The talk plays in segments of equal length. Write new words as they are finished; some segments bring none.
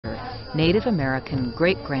Native American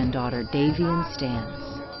great-granddaughter Davian stands.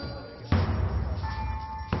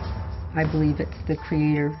 I believe it's the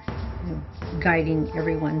Creator guiding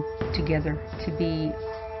everyone together to be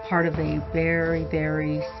part of a very,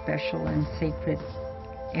 very special and sacred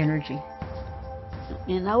energy.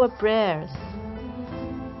 In our prayers,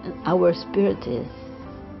 our spirit is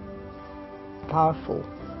powerful,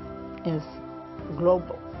 is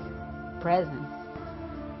global presence.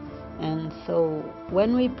 And so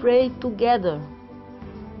when we pray together,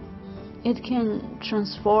 it can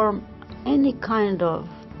transform any kind of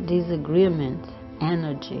disagreement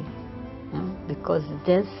energy, because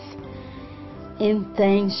this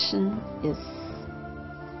intention is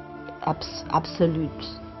absolute.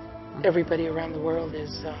 Everybody around the world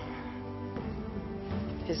is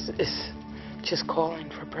just calling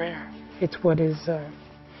for prayer. It's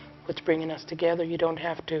what's bringing us together. You don't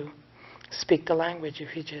have to speak the language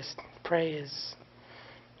if you just pray.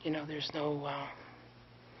 There's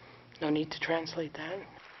no need to translate that.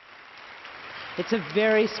 It's a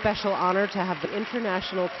very special honor to have the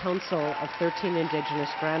International Council of 13 Indigenous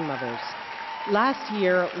Grandmothers. Last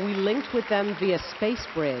year, we linked with them via Space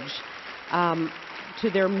Bridge to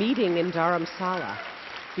their meeting in Dharamsala.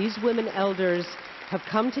 These women elders have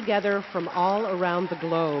come together from all around the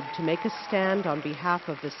globe to make a stand on behalf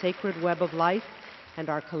of the sacred web of life and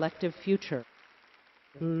our collective future.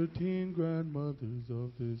 13 grandmothers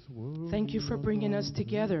of this world. Thank you for bringing us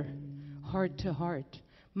together, heart to heart,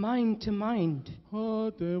 mind to mind,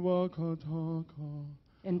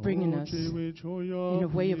 and bringing us in a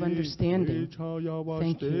way of understanding.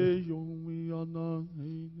 Thank you.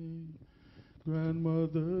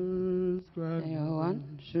 Grandmothers,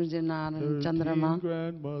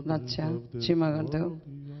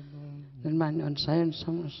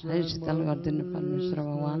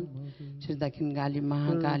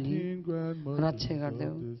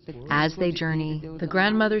 As they journey, the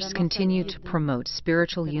grandmothers continue to promote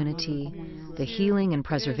spiritual unity, the healing and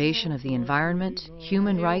preservation of the environment,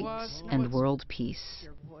 human rights, and world peace.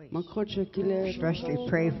 Especially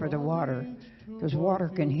pray for the water, because water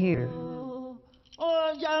can hear.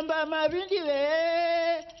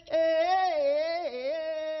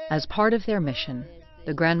 As part of their mission,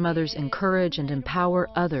 the grandmothers encourage and empower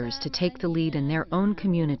others to take the lead in their own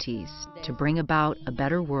communities to bring about a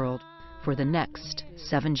better world for the next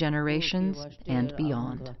 7 generations and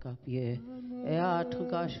beyond.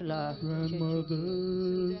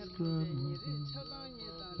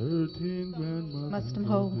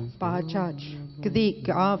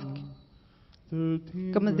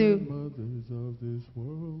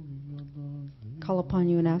 Call upon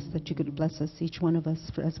you and ask that you could bless us, each one of us,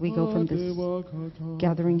 as we go from this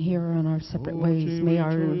gathering here on our separate ways. May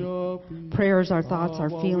our prayers, our thoughts, our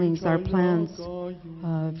feelings, our plans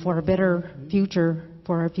for a better future,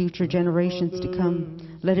 for our future generations to come,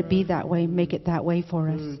 let it be that way, make it that way for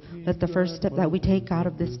us. Let the first step that we take out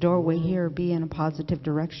of this doorway here be in a positive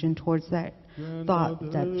direction towards that thought,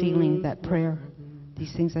 that feeling, that prayer.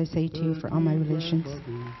 These things I say to you for all my relations.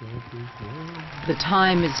 The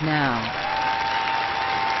time is now.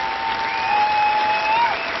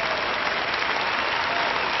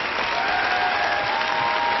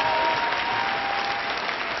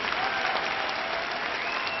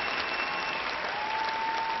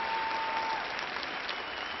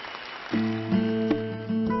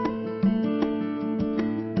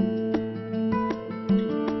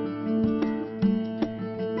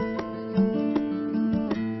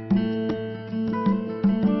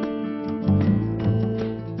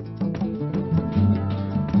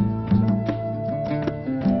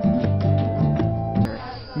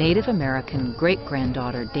 Native American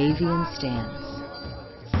great-granddaughter Davian stands.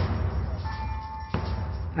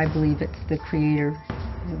 I believe it's the Creator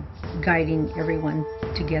guiding everyone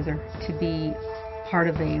together to be part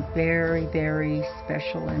of a very, very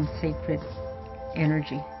special and sacred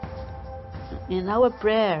energy. In our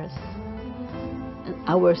prayers,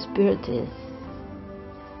 our spirit is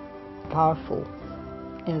powerful,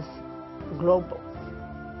 is global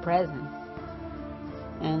presence.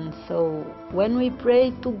 And so when we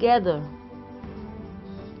pray together,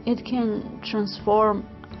 it can transform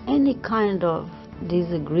any kind of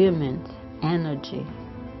disagreement energy,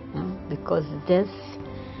 because this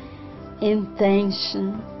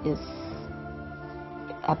intention is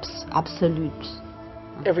absolute.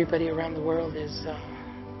 Everybody around the world is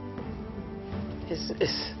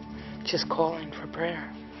just calling for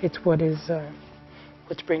prayer. It's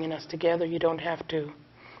what's bringing us together. You don't have to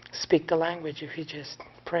speak the language if you just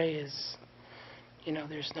pray.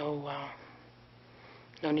 There's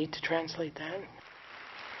no need to translate that.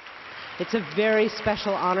 It's a very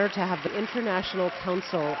special honor to have the International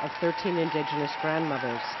Council of 13 Indigenous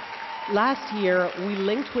Grandmothers. Last year, we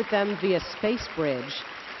linked with them via space bridge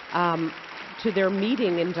to their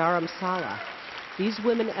meeting in Dharamsala. These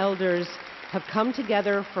women elders have come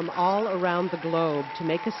together from all around the globe to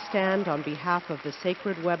make a stand on behalf of the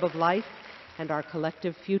sacred web of life and our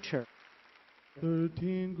collective future.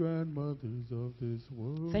 13 grandmothers of this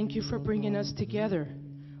world. Thank you for bringing us together,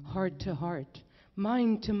 heart to heart,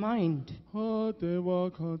 mind to mind,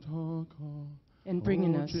 and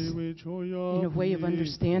bringing us in a way of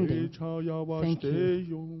understanding. Thank you.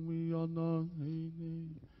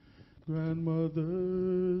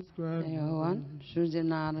 Grandmothers, Ewan,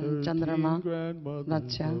 grandmothers, Chandrama, 13 grandmothers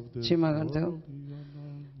Latcha, of this Chima world. Gardu,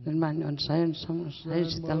 Nirman Sayan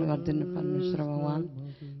Sayistal Gardin Parmeshwara,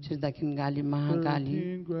 Chidakin Gali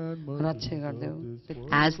Mahakali, Rache Gardu.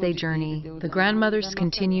 As they journey, the grandmothers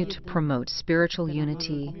continue to promote spiritual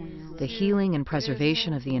unity, the healing and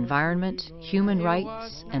preservation of the environment, human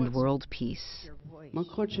rights, and world peace.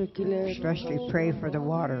 Especially pray for the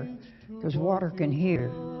water, because water can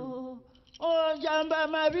heal.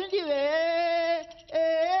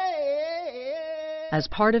 As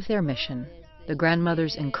part of their mission, the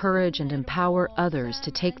grandmothers encourage and empower others to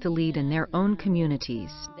take the lead in their own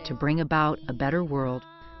communities to bring about a better world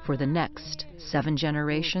for the next 7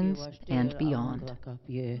 generations and beyond.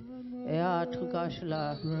 Grandmothers,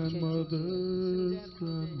 grandmothers,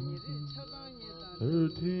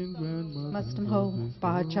 13 grandmothers Muslim of ho this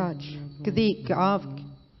ba world. judge gdi gav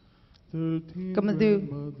 13 Kamadu.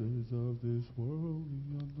 grandmothers of this world.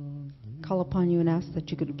 call upon you and ask that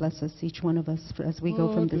you could bless us, each one of us, as we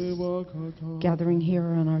go from this gathering here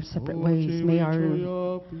on our separate ways. May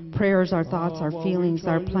our prayers, our thoughts, our feelings,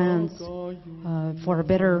 our plans for a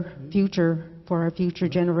better future, for our future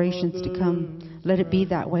generations to come, let it be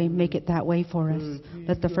that way. Make it that way for us.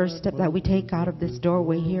 Let the first step that we take out of this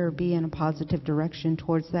doorway here be in a positive direction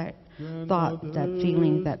towards that thought, that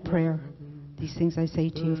feeling, that prayer. These things I say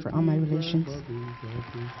to you for all my relations.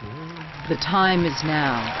 The time is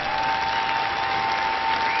now.